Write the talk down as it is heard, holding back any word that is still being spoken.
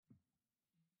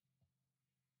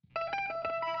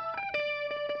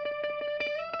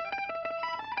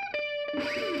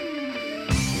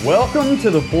Welcome to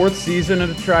the fourth season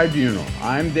of the Tribunal.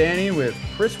 I'm Danny with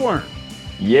Chris Wern.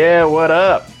 Yeah, what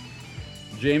up?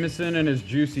 Jameson and his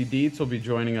juicy deets will be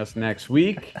joining us next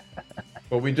week.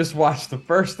 But we just watched the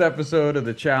first episode of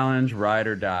the challenge, Ride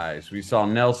or Dies. We saw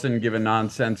Nelson give a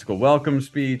nonsensical welcome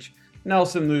speech.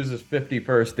 Nelson loses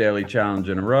 51st daily challenge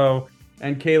in a row.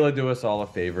 And Kayla do us all a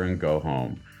favor and go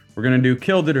home. We're going to do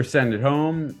Killed It or Send It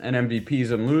Home and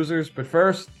MVPs and losers. But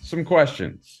first, some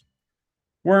questions.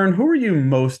 Wern, who are you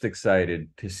most excited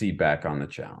to see back on the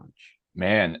challenge?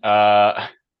 Man, there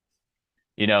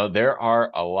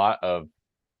are a lot of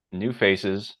new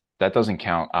faces. That doesn't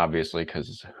count, obviously,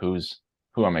 because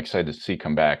who I'm excited to see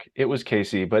come back. It was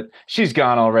Casey, but she's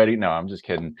gone already. No, I'm just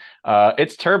kidding.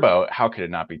 It's Turbo. How could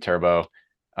it not be Turbo?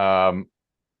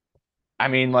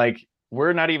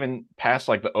 We're not even past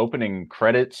like the opening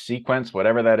credits sequence,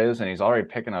 whatever that is, and he's already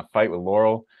picking a fight with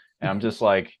Laurel. And I'm just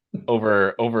like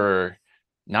over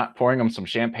not pouring him some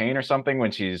champagne or something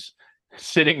when she's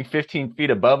sitting 15 feet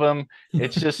above him.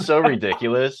 It's just so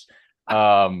ridiculous.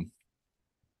 And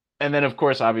then, of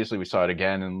course, obviously, we saw it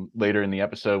again and later in the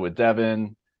episode with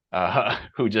Devin,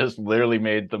 who just literally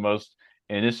made the most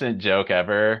innocent joke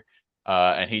ever.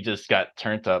 And he just got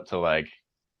turned up to like,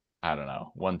 I don't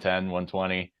know, 110,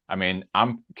 120. I mean,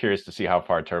 I'm curious to see how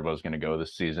far Turbo is going to go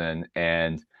this season.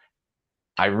 And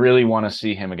I really want to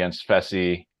see him against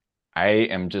Fessy. I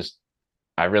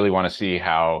really want to see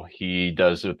how he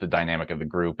does with the dynamic of the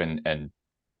group. And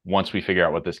once we figure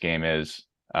out what this game is,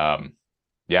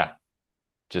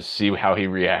 just see how he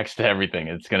reacts to everything.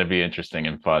 It's going to be interesting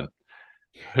and fun.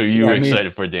 Who are you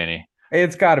excited for, Danny?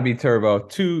 It's got to be Turbo.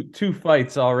 Two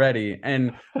fights already,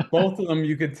 and both of them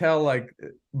you could tell like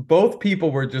both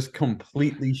people were just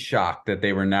completely shocked that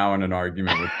they were now in an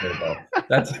argument with Turbo.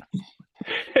 That's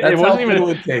it wasn't even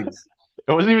it takes.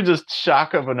 It wasn't even just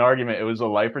shock of an argument. It was a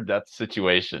life or death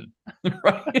situation.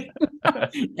 Right.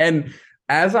 And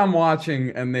as I'm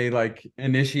watching and they like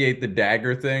initiate the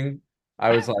dagger thing,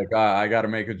 I was like, I got to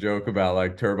make a joke about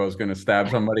like Turbo's going to stab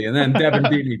somebody. And then Devin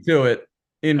beat me to it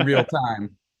in real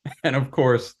time. And of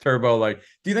course, Turbo, like,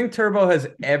 do you think Turbo has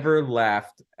ever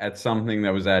laughed at something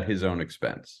that was at his own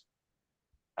expense?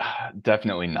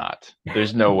 Definitely not.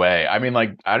 There's no way. I mean,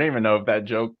 like, I don't even know if that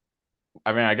joke,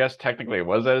 I mean, I guess technically it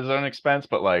was at his own expense,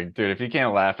 but like, dude, if you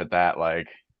can't laugh at that, like,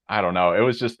 I don't know. It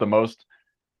was just the most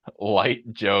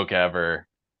light joke ever.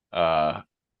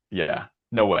 Yeah,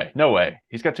 no way. No way.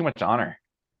 He's got too much honor.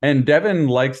 And Devin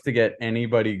likes to get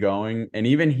anybody going, and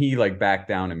even he like backed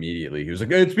down immediately. He was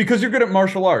like, "It's because you're good at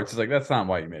martial arts." It's like that's not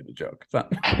why you made the joke. It's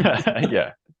not.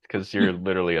 Yeah, because you're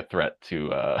literally a threat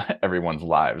to everyone's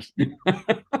lives. Who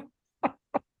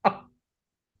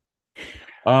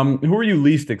are you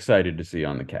least excited to see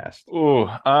on the cast?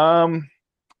 Ooh,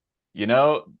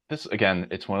 this again,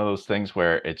 it's one of those things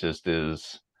where it just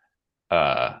is,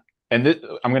 I'm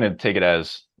gonna take it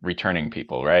as returning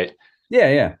people, right? Yeah,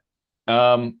 yeah.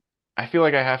 I feel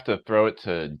like I have to throw it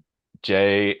to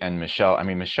Jay and Michelle. I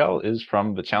mean, Michelle is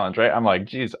from the challenge, right? I'm like,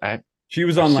 geez, she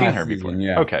was I've on seen last her season, before.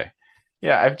 yeah. Okay.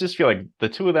 Yeah, I just feel like the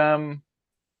two of them,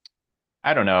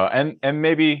 I don't know. And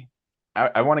maybe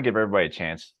I want to give everybody a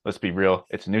chance. Let's be real.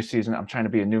 It's a new season. I'm trying to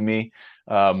be a new me.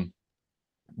 But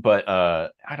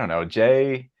I don't know.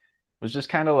 Jay was just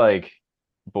kind of like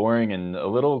boring and a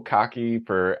little cocky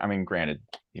I mean, granted,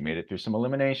 he made it through some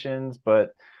eliminations,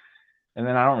 and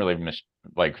then I don't really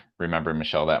remember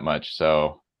Michelle that much.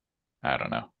 So I don't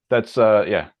know. That's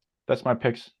that's my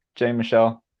picks. Jay and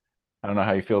Michelle. I don't know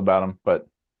how you feel about them, but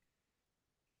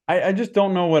I just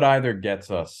don't know what either gets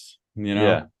us, you know?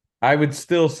 Yeah. I would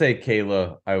still say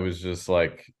Kayla. I was just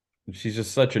like, she's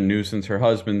just such a nuisance. Her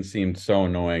husband seemed so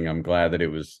annoying. I'm glad that it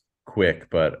was quick,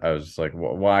 but I was just like,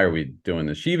 why are we doing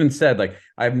this? She even said, like,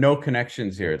 I have no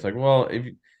connections here. It's like, well, if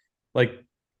like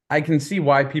I can see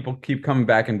why people keep coming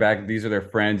back and back. These are their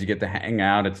friends. You get to hang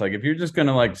out. It's like if you're just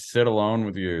gonna like sit alone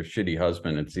with your shitty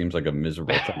husband, it seems like a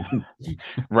miserable time.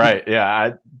 Right.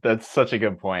 Yeah, that's such a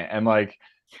good point. And like,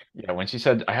 yeah, when she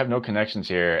said I have no connections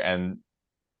here, and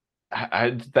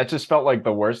that just felt like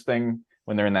the worst thing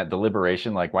when they're in that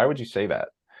deliberation. Like, why would you say that?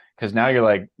 Because now you're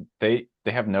like, they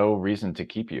have no reason to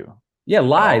keep you. Yeah,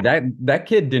 lie. That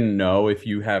kid didn't know if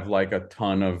you have like a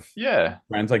ton of Yeah.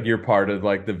 friends, like you're part of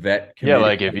like the vet Yeah, committee.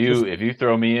 like if you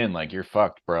throw me in, like you're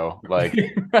fucked, bro. Like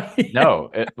Right.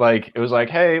 no, it was like,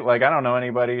 hey, like I don't know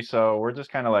anybody, so we're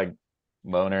just kind of like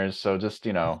loners. So just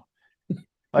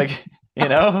like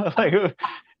like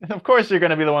of course you're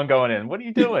gonna be the one going in. What are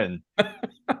you doing?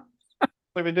 Like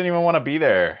they didn't even want to be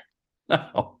there.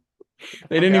 No.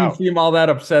 They didn't even seem all that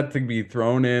upset to be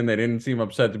thrown in. They didn't seem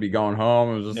upset to be going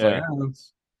home. It was just like, Yeah.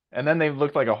 And then they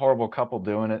looked like a horrible couple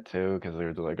doing it too, because they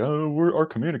were like, "Oh, our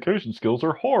communication skills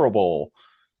are horrible."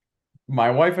 My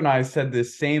wife and I said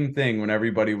this same thing when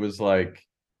everybody was like,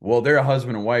 well, they're a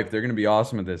husband and wife. They're going to be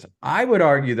awesome at this. I would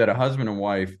argue that a husband and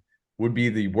wife would be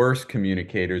the worst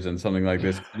communicators in something like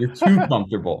this. You're too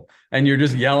comfortable and you're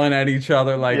just yelling at each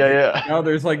other. Like, Yeah, yeah.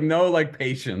 there's like no like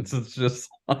patience. It's just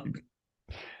like,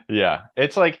 Yeah.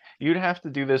 It's like you'd have to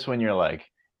do this when you're like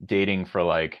dating for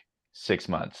like 6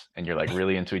 months and you're like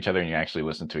really into each other and you actually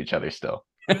listen to each other still.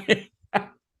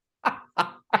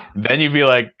 Then you'd be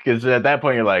like, because at that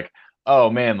point you're like,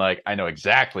 oh man, like I know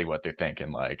exactly what they're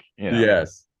thinking. Like,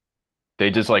 yes.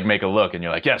 they just like make a look and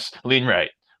you're like, yes, lean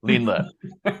right, lean left.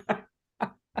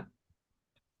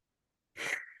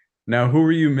 Now, who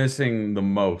are you missing the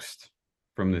most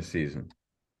from this season?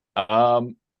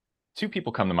 Um, Two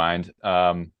people come to mind.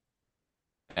 And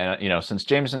since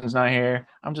Jameson's not here,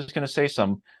 I'm just gonna say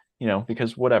some,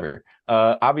 because whatever.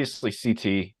 Obviously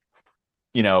CT,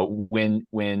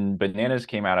 when Bananas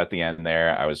came out at the end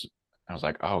there, I was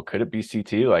like, oh, could it be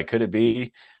CT? Like, could it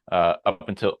be up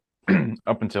until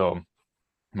up until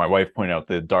my wife pointed out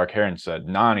the dark hair and said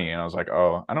Nani, and I was like,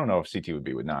 oh, I don't know if CT would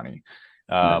be with Nani.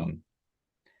 No.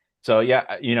 So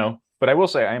yeah, but I will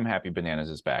say I am happy Bananas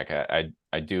is back.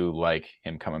 I do like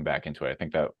him coming back into it. I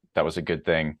think that was a good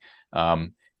thing.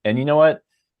 And you know what?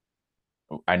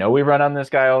 I know we run on this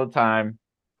guy all the time,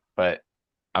 but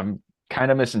I'm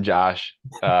kind of missing Josh.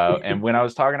 And when I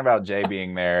was talking about Jay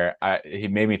being there, he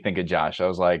made me think of Josh. I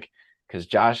was like, because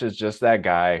Josh is just that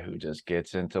guy who just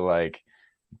gets into like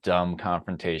dumb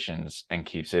confrontations and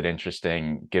keeps it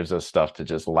interesting, gives us stuff to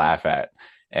just laugh at.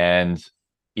 And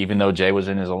even though Jay was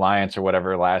in his alliance or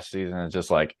whatever last season, it's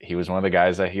just like he was one of the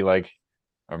guys that he like,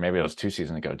 or maybe it was 2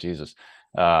 seasons ago, Jesus.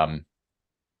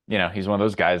 He's one of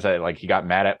those guys that like he got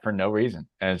mad at for no reason.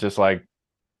 And it's just like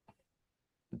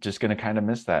just gonna kind of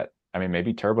miss that. I mean,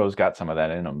 maybe Turbo's got some of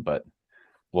that in him, but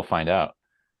we'll find out.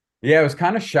 Yeah, I was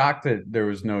kind of shocked that there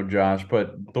was no Josh,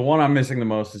 but the one I'm missing the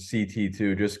most is CT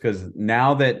too, just because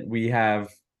now that we have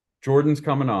Jordan's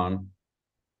coming on,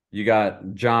 you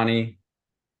got Johnny,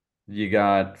 you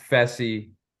got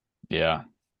Fessy, Yeah.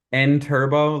 and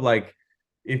Turbo. Like,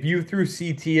 if you threw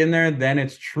CT in there, then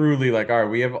it's truly like, all right,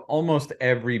 we have almost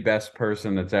every best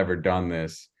person that's ever done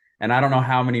this. And I don't know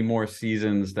how many more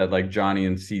seasons that like Johnny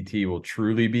and CT will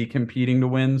truly be competing to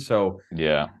win. So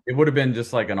Yeah. it would have been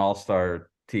just like an all-star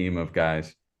team of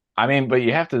guys. I mean, but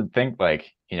you have to think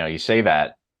like, you say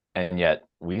that, and yet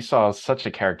we saw such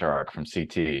a character arc from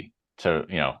CT to,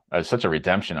 such a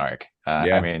redemption arc. I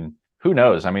Yeah. mean, who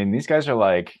knows? I mean, these guys are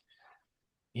like,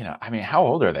 I mean, how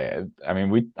old are they? I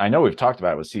mean, I know we've talked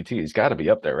about it with CT. He's got to be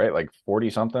up there, right? Like 40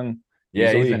 something Yeah,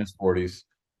 he's easily. in his 40s.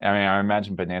 I mean, I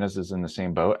imagine Bananas is in the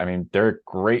same boat. I mean, they're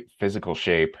great physical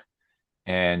shape.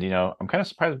 And I'm kind of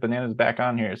surprised Bananas back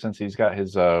on here since he's got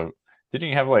his didn't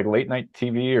he have like late night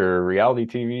TV or reality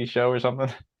TV show or something?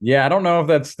 Yeah, I don't know if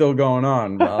that's still going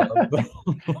on. It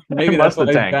Maybe that's must why have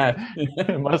he's tanked. back.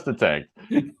 It must have tanked.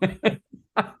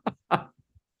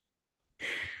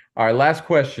 All right, last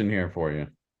question here for you.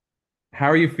 How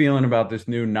are you feeling about this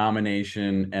new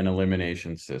nomination and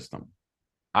elimination system?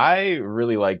 I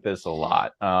really like this a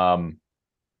lot. I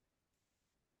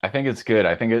think it's good.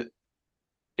 I think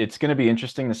it's going to be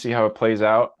interesting to see how it plays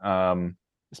out.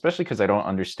 Especially because I don't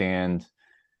understand,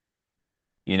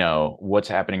 what's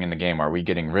happening in the game. Are we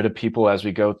getting rid of people as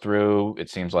we go through? It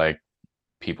seems like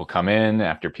people come in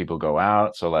after people go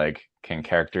out. So like, can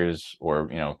characters or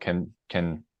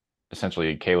can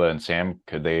essentially Kayla and Sam,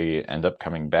 could they end up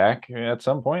coming back at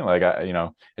some point? Like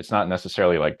it's not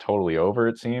necessarily like totally over.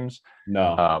 It seems,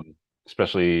 No. um,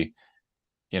 especially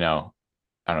I don't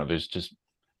know. There's just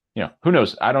who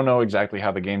knows? I don't know exactly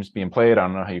how the game's being played. I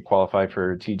don't know how you qualify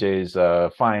for TJ's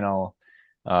final.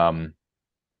 Um,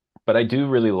 but I do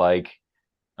really like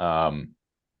um,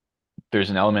 there's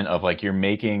an element of like you're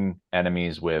making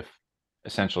enemies with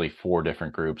essentially 4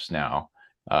 different groups now.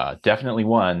 Definitely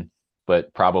one,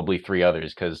 but probably 3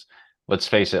 others. Because let's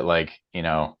face it, like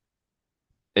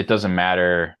it doesn't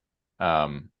matter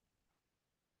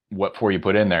what 4 you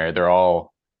put in there. They're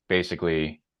all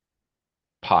basically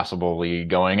possibly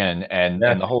going in, and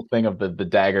Yeah. the whole thing of the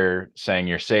dagger saying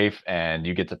you're safe and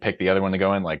you get to pick the other one to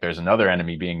go in, like there's another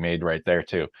enemy being made right there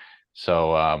too.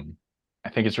 So I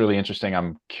think it's really interesting.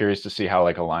 I'm curious to see how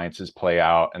like alliances play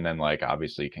out, and then like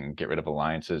obviously you can get rid of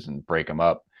alliances and break them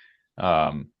up.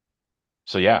 um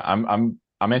so yeah, I'm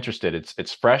interested.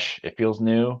 It's fresh, it feels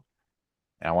new,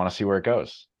 and I want to see where it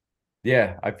goes.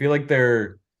 Yeah, I feel like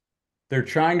they're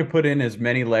trying to put in as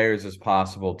many layers as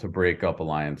possible to break up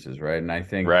alliances, right? And I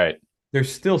think Right.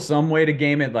 there's still some way to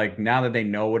game it. Like now that they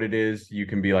know what it is, you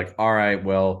can be like, all right,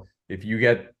 well, if you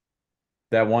get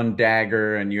that one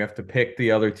dagger and you have to pick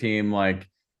the other team, like,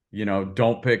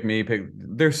 don't pick me, pick.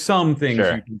 There's some things you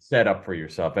Sure. can set up for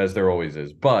yourself, as there always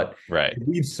is, but Right. it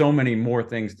leaves so many more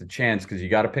things to chance because you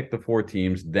got to pick the four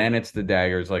teams, then it's the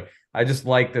daggers. Like, I just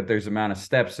like that there's amount of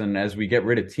steps, and as we get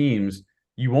rid of teams,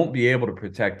 you won't be able to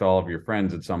protect all of your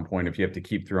friends at some point if you have to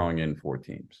keep throwing in four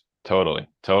teams. Totally.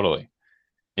 Totally.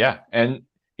 Yeah. And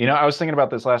I was thinking about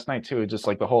this last night too, just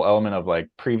like the whole element of like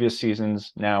previous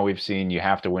seasons. Now we've seen you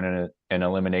have to win an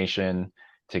elimination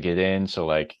to get in. So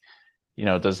like,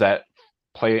 does that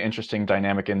play an interesting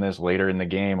dynamic in this later in the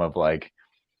game of like,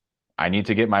 I need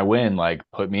to get my win, like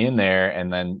put me in there,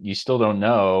 and then you still don't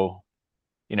know,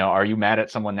 are you mad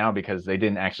at someone now because they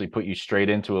didn't actually put you straight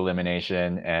into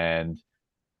elimination and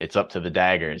it's up to the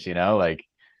daggers, like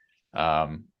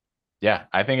um yeah,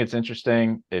 I think it's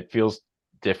interesting. It feels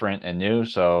different and new.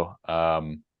 So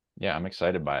yeah, I'm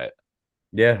excited by it.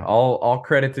 Yeah, all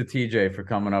credit to TJ for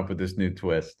coming up with this new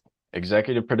twist.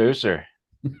 Executive producer,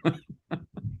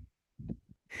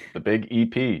 the big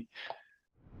EP.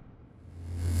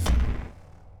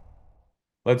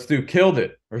 Let's do killed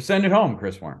it or send it home,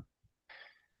 Chris Worm.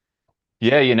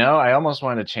 Yeah, I almost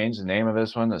wanted to change the name of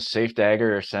this one, the Safe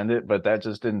Dagger or Send It, but that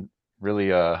just didn't really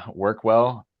work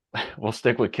well. We'll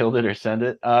stick with Killed It or Send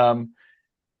It.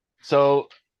 So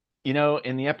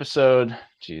in the episode,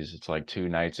 geez, it's like 2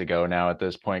 nights ago now at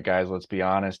this point, guys, let's be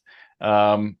honest.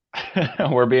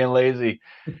 We're being lazy.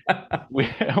 We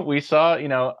we saw,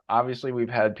 obviously we've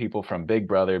had people from Big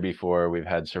Brother before, we've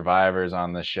had survivors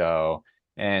on the show,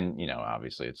 and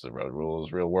obviously it's the road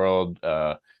rules, real world,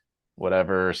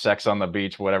 whatever, Sex on the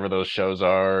Beach, whatever those shows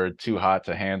are, Too Hot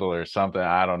to Handle or something.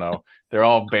 I don't know. They're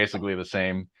all basically the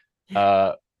same.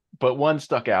 Uh, but one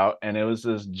stuck out, and it was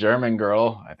this German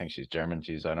girl. I think she's German.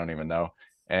 I don't even know.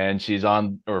 And she's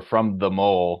on or from The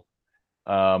Mole.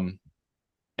 Um,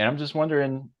 and I'm just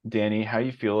wondering, Danny, how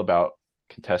you feel about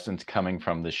contestants coming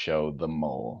from the show The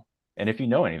Mole, and if you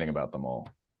know anything about The Mole.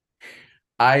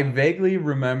 I vaguely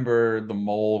remember the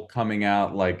mole coming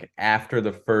out like after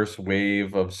the first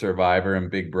wave of Survivor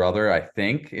and Big Brother. I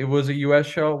think it was a US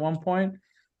show at one point,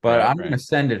 but Right, I'm right. gonna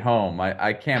send it home.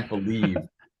 I can't believe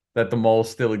that the mole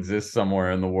still exists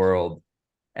somewhere in the world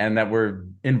and that we're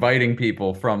inviting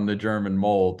people from the German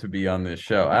mole to be on this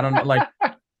show. I don't know, like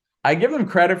I give them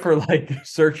credit for like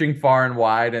searching far and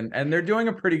wide, and they're doing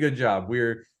a pretty good job.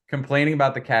 We're complaining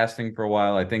about the casting for a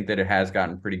while. I think that it has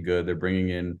gotten pretty good. They're bringing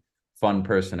in fun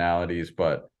personalities,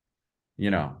 but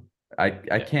you know, I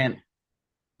Yeah. can't.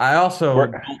 I also We're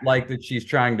don't like that she's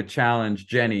trying to challenge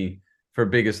Jenny for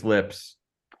biggest lips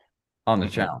on the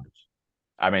Mhm. challenge.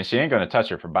 I mean, she ain't gonna touch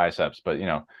her for biceps, but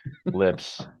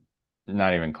lips,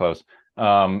 not even close.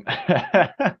 Um,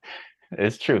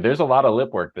 it's true. There's a lot of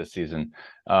lip work this season.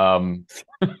 Um,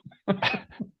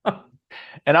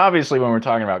 and obviously, when we're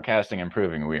talking about casting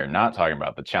improving, we are not talking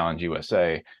about the Challenge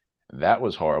USA. That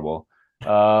was horrible.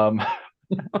 Um,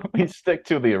 we stick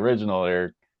to the original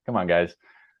here. Come on, guys.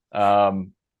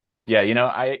 Um, yeah,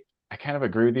 I kind of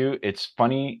agree with you. It's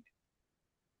funny.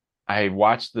 I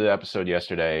watched the episode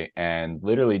yesterday, and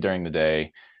literally during the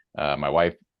day, my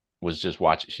wife was just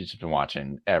watching. She's just been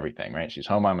watching everything, right? She's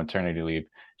home on maternity leave.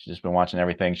 She's just been watching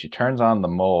everything. She turns on The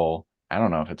Mole. I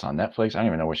don't know if it's on Netflix. I don't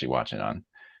even know where she's watching it on.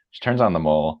 She turns on The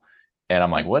Mole, and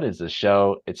I'm like, "What is this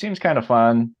show?" It seems kind of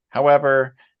fun.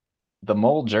 However, The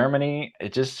Mole Germany,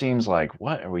 it just seems like,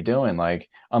 what are we doing? Like,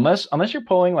 unless you're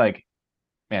pulling like,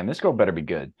 man, this girl better be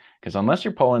good. Because unless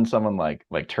you're pulling someone like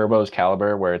Turbo's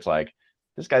caliber, where it's like,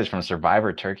 this guy's from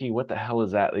Survivor Turkey, what the hell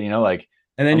is that? Like,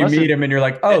 And then you unless meet it, him and you're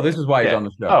like, oh, this is why he's yeah, on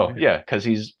the show. oh yeah, because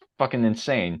he's fucking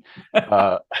insane.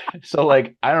 Uh, so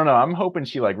like, I don't know. I'm hoping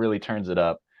she like really turns it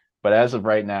up. But as of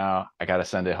right now, I gotta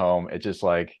send it home. It just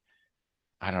like,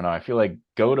 I don't know. I feel like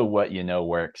go to what you know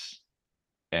works,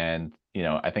 and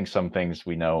I think some things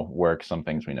we know work, some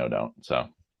things we know don't. So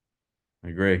I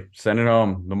agree. Send it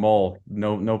home. The mole.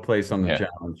 No place on the yeah.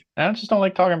 challenge. I just don't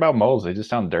like talking about moles. They just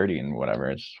sound dirty and whatever.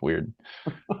 It's just weird.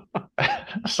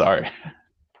 Sorry.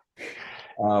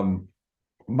 Um,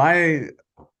 my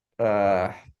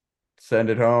uh send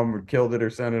it home or killed it or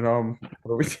send it home.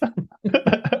 What are we?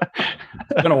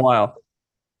 It's been a while.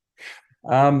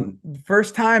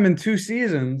 First time in 2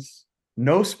 seasons,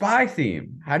 no spy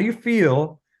theme. How do you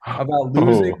feel about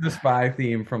losing Oh, the spy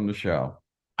theme from the show?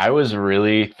 I was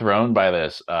really thrown by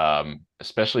this,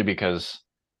 especially because,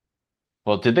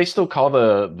 well, did they still call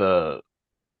the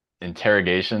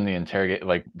interrogation the interrogate?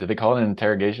 Like, did they call it an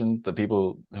interrogation? The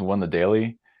people who won the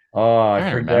daily? Oh, I I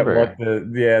don't forget what remember.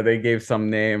 the yeah, they gave some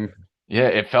name. Yeah,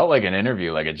 it felt like an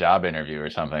interview, like a job interview or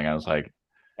something. I was like,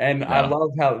 And I no.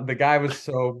 love how the guy was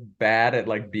so bad at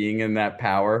like being in that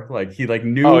power. Like he like Oh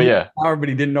knew he yeah. had power, but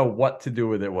he didn't know what to do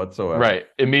with it whatsoever. Right.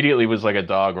 Immediately was like a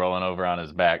dog rolling over on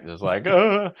his back, just like,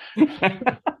 yeah,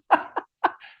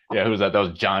 who was that? That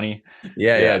was Johnny.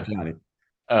 Yeah, yeah, Yeah.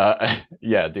 Johnny.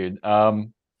 Yeah, dude.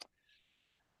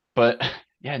 But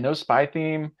yeah, no spy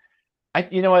theme.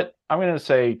 You know what? I'm gonna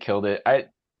say killed it.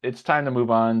 It's time to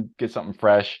move on, get something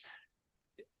fresh.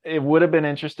 It would have been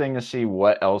interesting to see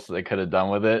what else they could have done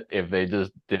with it if they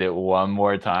just did it one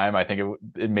more time. I think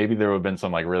maybe there would have been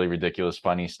some like really ridiculous,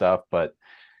 funny stuff, but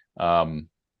um,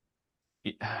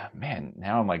 man,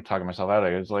 now I'm like talking myself out.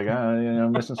 I was like,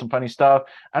 missing some funny stuff.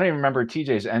 I don't even remember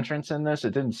TJ's entrance in this.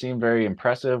 It didn't seem very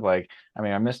impressive. Like, I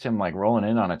mean, I missed him like rolling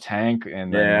in on a tank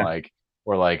and then Yeah. like,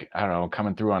 or like, I don't know,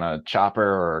 coming through on a chopper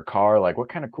or a car. Like, what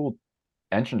kind of cool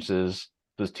entrances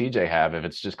does TJ have if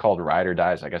it's just called Ride or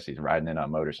Dies? I guess he's riding in on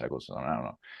motorcycles. So I don't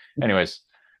know. Anyways,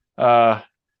 uh,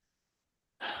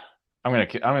 I'm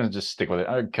gonna just stick with it.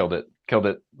 I killed it. Killed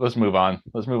it. Let's move on.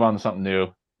 Let's move on to something new.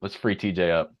 Let's free TJ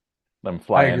up. Let him I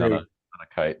fly in on agree.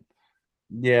 a kite.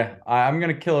 Yeah, I'm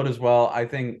gonna kill it as well. I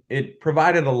think it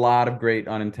provided a lot of great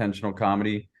unintentional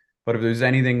comedy. But if there's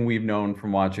anything we've known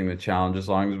from watching the challenge, as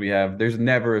long as we have, there's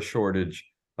never a shortage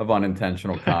of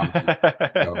unintentional comedy.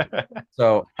 So,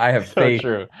 so I have So faith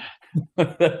true.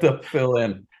 that they'll fill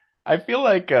in. I feel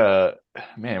like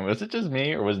man, was it just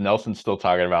me or was Nelson still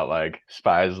talking about like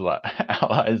spies,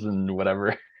 allies and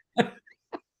whatever?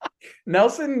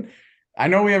 Nelson, I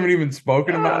know we haven't even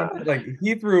spoken about him, but like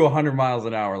he threw 100 miles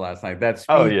an hour last night. That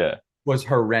Oh speech yeah. was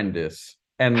horrendous.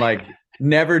 And like,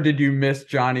 never did you miss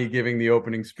Johnny giving the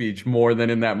opening speech more than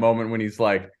in that moment when he's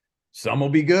like, some will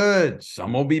be good,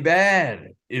 some will be bad.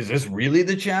 Is this really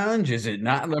the challenge? Is it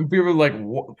not? And people are like,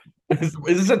 what? Is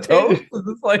this a toast? Is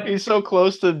this like, He's so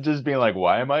close to just being like,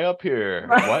 why am I up here?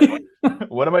 What right?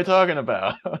 what am I talking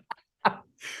about?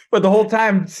 But the whole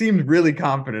time seemed really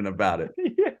confident about it.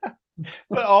 Yeah.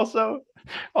 But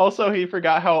also he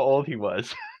forgot how old he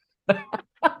was.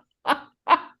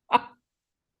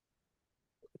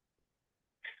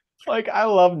 Like I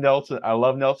love Nelson. I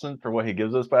love Nelson for what he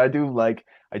gives us, but I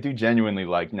do genuinely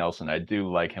like Nelson. I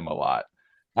do like him a lot.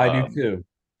 I do Um, too.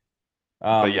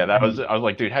 but yeah, And I was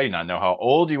like, dude, how do you not know how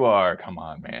old you are? Come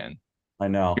on, man. I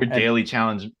know. Your daily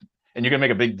challenge, and you're gonna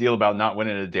make a big deal about not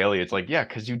winning a daily. It's like, yeah,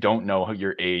 because you don't know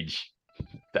your age.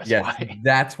 That's Yes, why.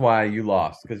 that's why you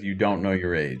lost because you don't know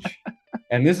your age.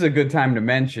 And this is a good time to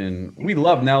mention we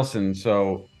love Nelson.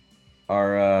 So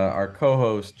our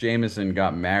co-host Jameson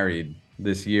got married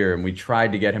this year, and we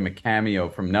tried to get him a cameo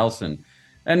from Nelson,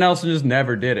 and Nelson just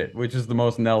never did it, which is the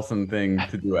most Nelson thing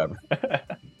to do ever.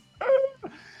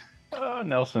 Oh,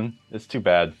 Nelson, it's too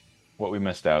bad what we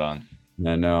missed out on.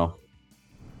 I know.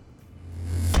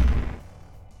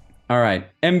 All right,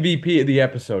 MVP of the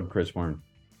episode, Chris Warren.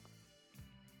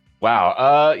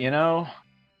 Wow.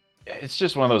 It's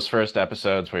just one of those first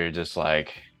episodes where you're just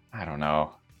like, I don't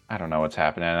know. I don't know what's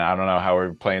happening. I don't know how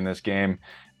we're playing this game.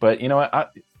 But you know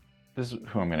what? This is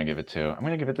who I'm going to give it to. I'm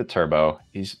going to give it to Turbo.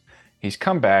 He's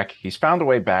come back. He's found a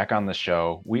way back on the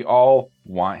show. We all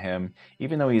want him,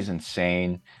 even though he's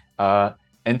insane.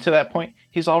 And to that point,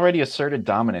 he's already asserted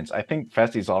dominance. I think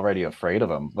Fessie's already afraid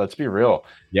of him. Let's be real.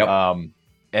 Yep.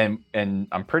 And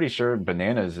I'm pretty sure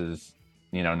Bananas is,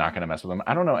 not going to mess with him.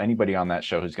 I don't know anybody on that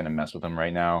show who's going to mess with him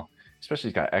right now, especially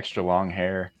he's got extra long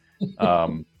hair.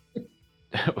 Um,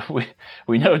 we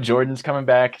we know Jordan's coming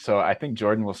back, so I think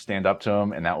Jordan will stand up to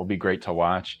him, and that will be great to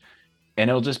watch. And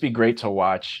it'll just be great to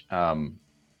watch.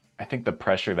 I think the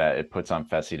pressure that it puts on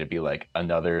Fessy to be like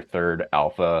another third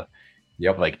alpha,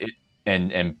 Yep. like it,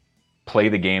 and play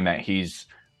the game that he's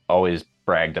always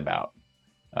bragged about.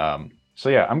 So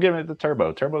yeah, I'm giving it to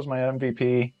Turbo. Turbo's my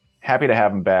MVP. Happy to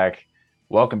have him back.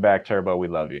 Welcome back, Turbo. We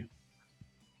love you.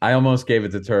 I almost gave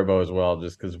it to Turbo as well,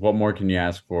 just because what more can you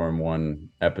ask for in one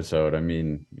episode? I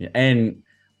mean, and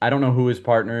I don't know who his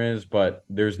partner is, but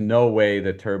there's no way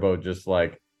that Turbo just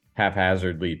like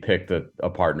haphazardly picked a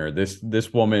partner.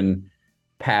 This woman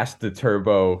passed the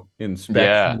Turbo Yeah,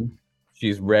 inspection.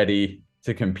 She's ready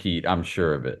to compete. I'm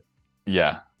sure of it.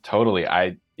 yeah, totally.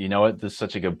 You know what? This is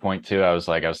such a good point too. I was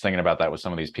thinking about that with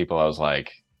some of these people. I was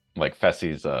like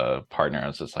Fessy's partner. I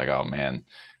was just like, oh man,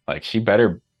 like she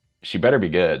better be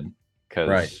good Right.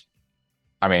 because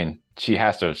I mean, she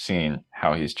has to have seen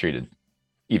how he's treated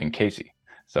even Casey.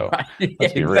 So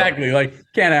let's be real. Exactly. Like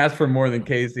can't ask for more than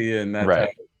Casey, and that's how.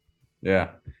 Right. Yeah.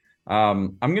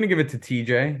 I'm gonna give it to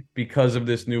TJ because of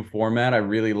this new format. I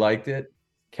really liked it.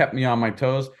 Kept me on my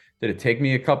toes. Did it take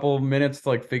me a couple minutes to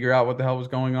like figure out what the hell was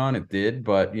going on? It did,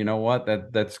 but you know what?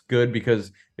 That's good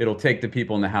because it'll take the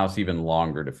people in the house even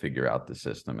longer to figure out the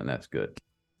system, and that's good.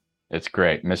 It's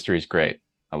great. Mystery's great.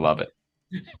 I love it.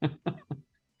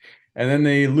 And then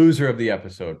the loser of the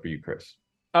episode for you, Chris.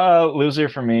 Loser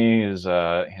for me is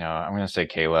I'm gonna say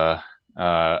Kayla.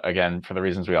 Again, for the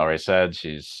reasons we already said,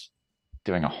 she's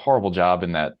doing a horrible job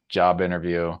in that job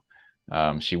interview.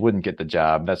 She wouldn't get the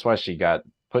job. That's why she got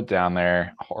put down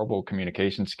there. Horrible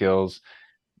communication skills.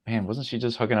 Man, wasn't she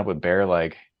just hooking up with Bear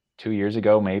like 2 years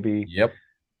ago, maybe? Yep.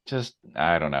 Just,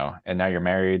 I don't know. And now you're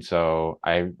married, so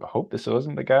I hope this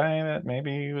wasn't the guy that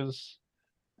maybe was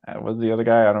the other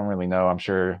guy. I don't really know. I'm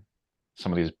sure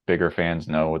some of these bigger fans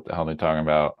know what the hell they're talking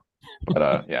about.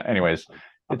 But yeah, anyways,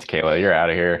 it's Kayla. You're out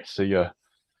of here. See ya.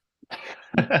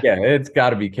 Yeah, it's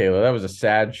got to be Kayla. That was a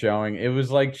sad showing. It was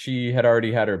like she had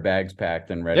already had her bags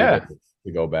packed and ready Yeah.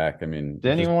 to go back. I mean,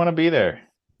 Didn't just even want to be there.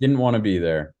 didn't want to be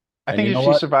there. I And think you if know she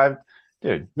what? survived,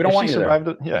 dude, We don't if want she you there.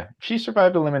 survived, if she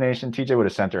survived elimination, TJ would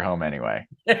have sent her home anyway.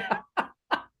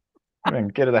 I mean,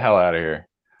 get her the hell out of here.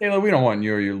 Kayla, we don't want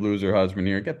you or your loser husband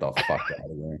here. Get the fuck out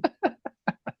of here.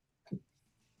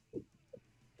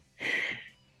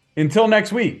 Until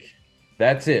next week,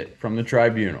 that's it from the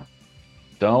tribunal.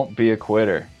 Don't be a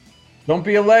quitter. Don't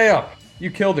be a layup. You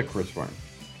killed it, Chris Warren.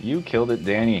 You killed it,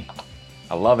 Danny.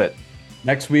 I love it.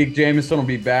 Next week, Jameson will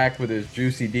be back with his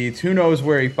juicy deeds. Who knows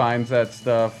where he finds that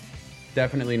stuff?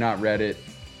 Definitely not Reddit.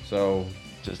 So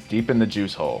Just deep in the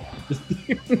juice hole.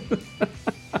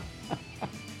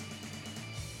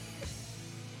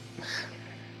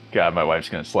 God, my wife's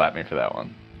going to slap me for that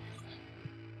one.